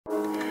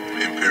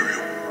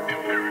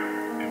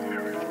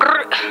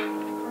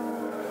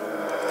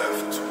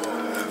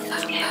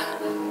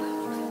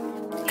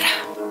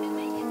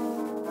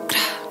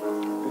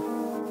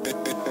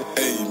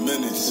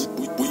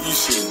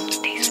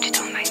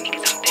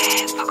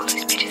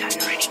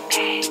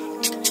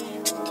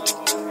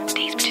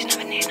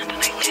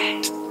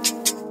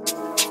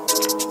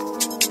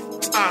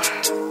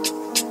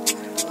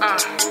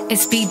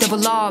It's B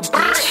double R,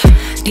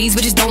 bitch. These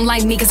bitches don't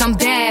like me cause I'm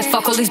bad.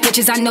 Fuck all these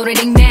bitches, I know that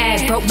they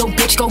mad. Broke no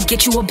bitch, go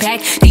get you a bag.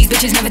 These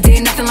bitches never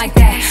did nothing like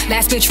that.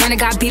 Last bitch running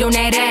got beat on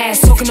that ass.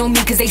 Talking on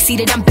me cause they see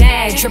that I'm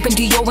bad. Dripping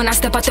Dior when I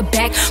step out the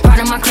back. Proud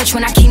of my clutch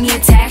when I keep me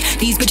attacked.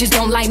 These bitches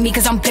don't like me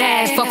cause I'm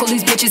bad. Fuck all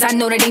these bitches, I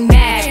know that they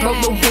mad. Broke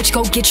no bitch,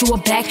 go get you a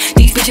bag.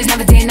 These bitches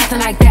never did nothing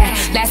like that.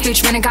 Last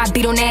bitch running got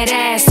beat on that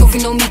ass.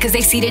 Talking on me cause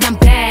they see that I'm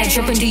bad.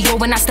 Dripping Dior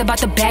when I step out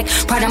the back.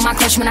 Proud of my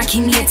clutch when I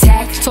keep me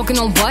attacked. Talking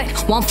on what?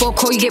 1 for a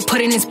call, you get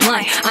put in his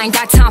blunt. I ain't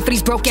got time for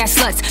these broke ass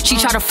sluts. She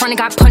try to front and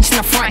got punched in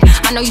the front.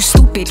 I know you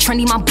stupid,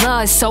 trendy my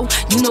blood, so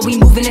you know we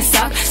moving this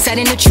up.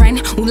 Setting the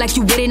trend, move like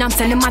you with it, I'm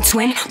sending my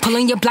twin.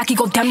 Pulling your block, you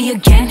go dummy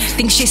again.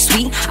 Think shit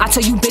sweet, I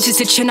tell you bitches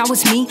to chin, I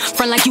was me.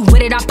 Front like you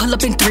with it, I pull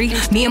up in 3.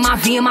 Me and my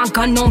V and my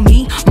gun on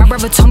me. My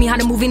brother told me how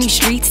to move in these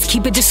streets.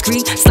 Keep it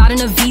discreet, slide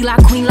in a V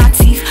like Queen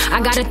Latifah.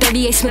 I got a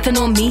 38 Smithin'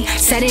 on me.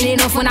 Setting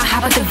it off when I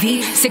hop out the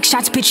V. 6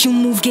 shots, bitch, you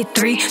move, get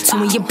 3.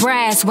 2 in your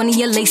brass, 1 in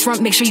your lace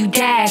front, make sure you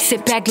dash.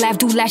 Sit back, laugh,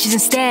 do lashes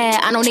instead.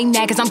 I know they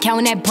mad cause I'm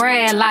counting that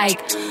bread like,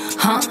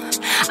 huh?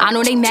 I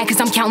know they mad cause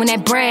I'm counting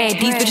that bread.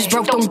 These bitches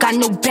broke, don't got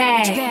no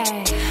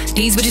bag.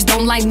 These bitches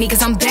don't like me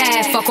cause I'm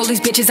bad. Fuck all these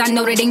bitches, I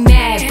know that they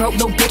mad. Broke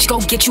no bitch, go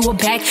get you a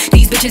bag.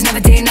 These bitches never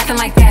did nothing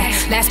like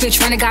that. Last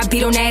bitch running got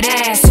beat on that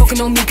ass.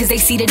 Talking on me cause they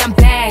see that I'm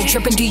bad.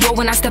 Dripping Dior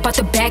when I step out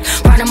the back.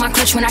 Proud of my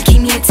clutch when I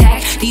keep me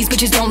attacked. These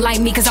bitches don't like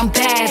me cause I'm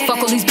bad. Fuck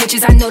all these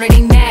bitches, I know that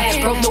they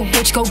mad. Broke no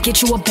bitch, go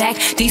get you a bag.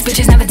 These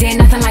bitches never did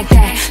nothing like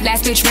that.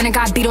 Last bitch running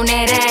got beat on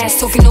that ass.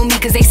 Talking on me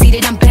cause they see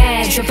that I'm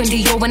bad. Dripping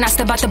Dior when I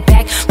step out the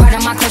back. Proud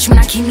of my clutch when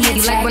I keep me attacked.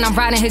 He like when I'm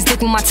riding his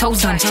dick with my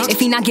toes done. If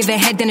he not giving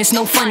head then it's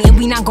no funny. And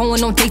we not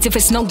going on dates if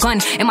it's no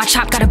gun. And my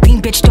chop got a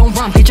beam, bitch, don't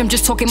run. Bitch, I'm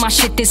just talking my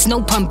shit, this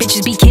no pun.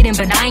 Bitches be kidding,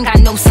 but I ain't got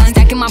no son.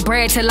 Stacking my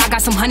bread till I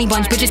got some honey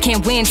buns. Bitches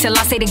can't win till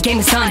I say the game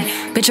is done.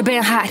 Bitch, I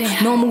been hot,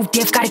 no move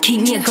diff, gotta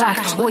keep me a Glock.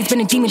 Always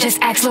been a demon,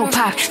 just ask Lil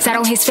Pop. Sat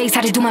on his face,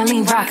 had to do my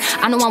lean rock.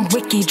 I know I'm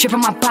wicked,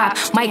 dripping my bop.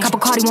 Mike cup of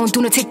Cardi won't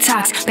do no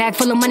TikToks. Bag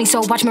full of money,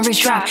 so watch my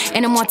wrist drop.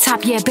 And I'm on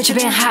top, yeah, bitch, I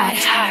been hot.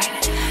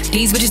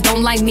 These bitches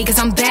don't like me cause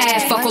I'm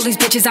bad. Fuck all these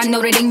bitches, I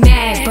know that they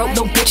mad. Broke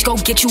no bitch, go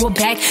get you a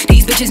bag.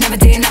 These bitches never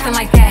did nothing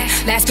like that.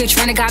 Last bitch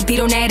running got beat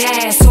on that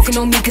ass. Talking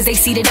on me cause they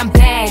see that I'm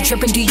bad.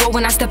 Dripping Dior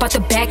when I step out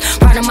the back.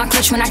 Proud of my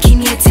clutch when I keep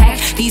me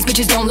attacked. These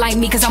bitches don't like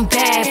me cause I'm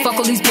bad. Fuck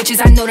all these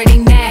bitches, I know that they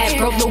mad.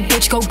 Broke no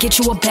bitch, go get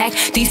you a bag.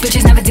 These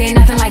bitches never did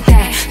nothing like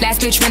that. Last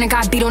bitch running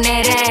got beat on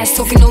that ass.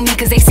 Talking on me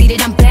cause they see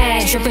that I'm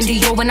bad. Dripping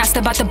Dior when I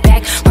step out the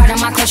back. Proud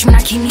of my clutch when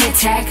I keep me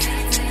attacked.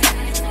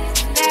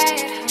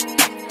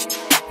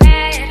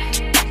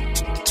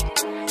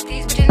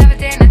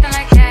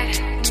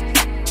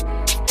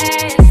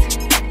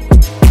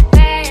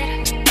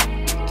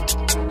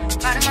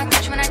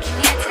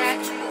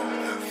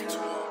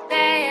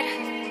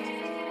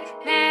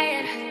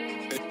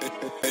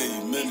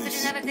 Hey,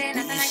 minutes. Never did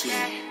nothing like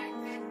that.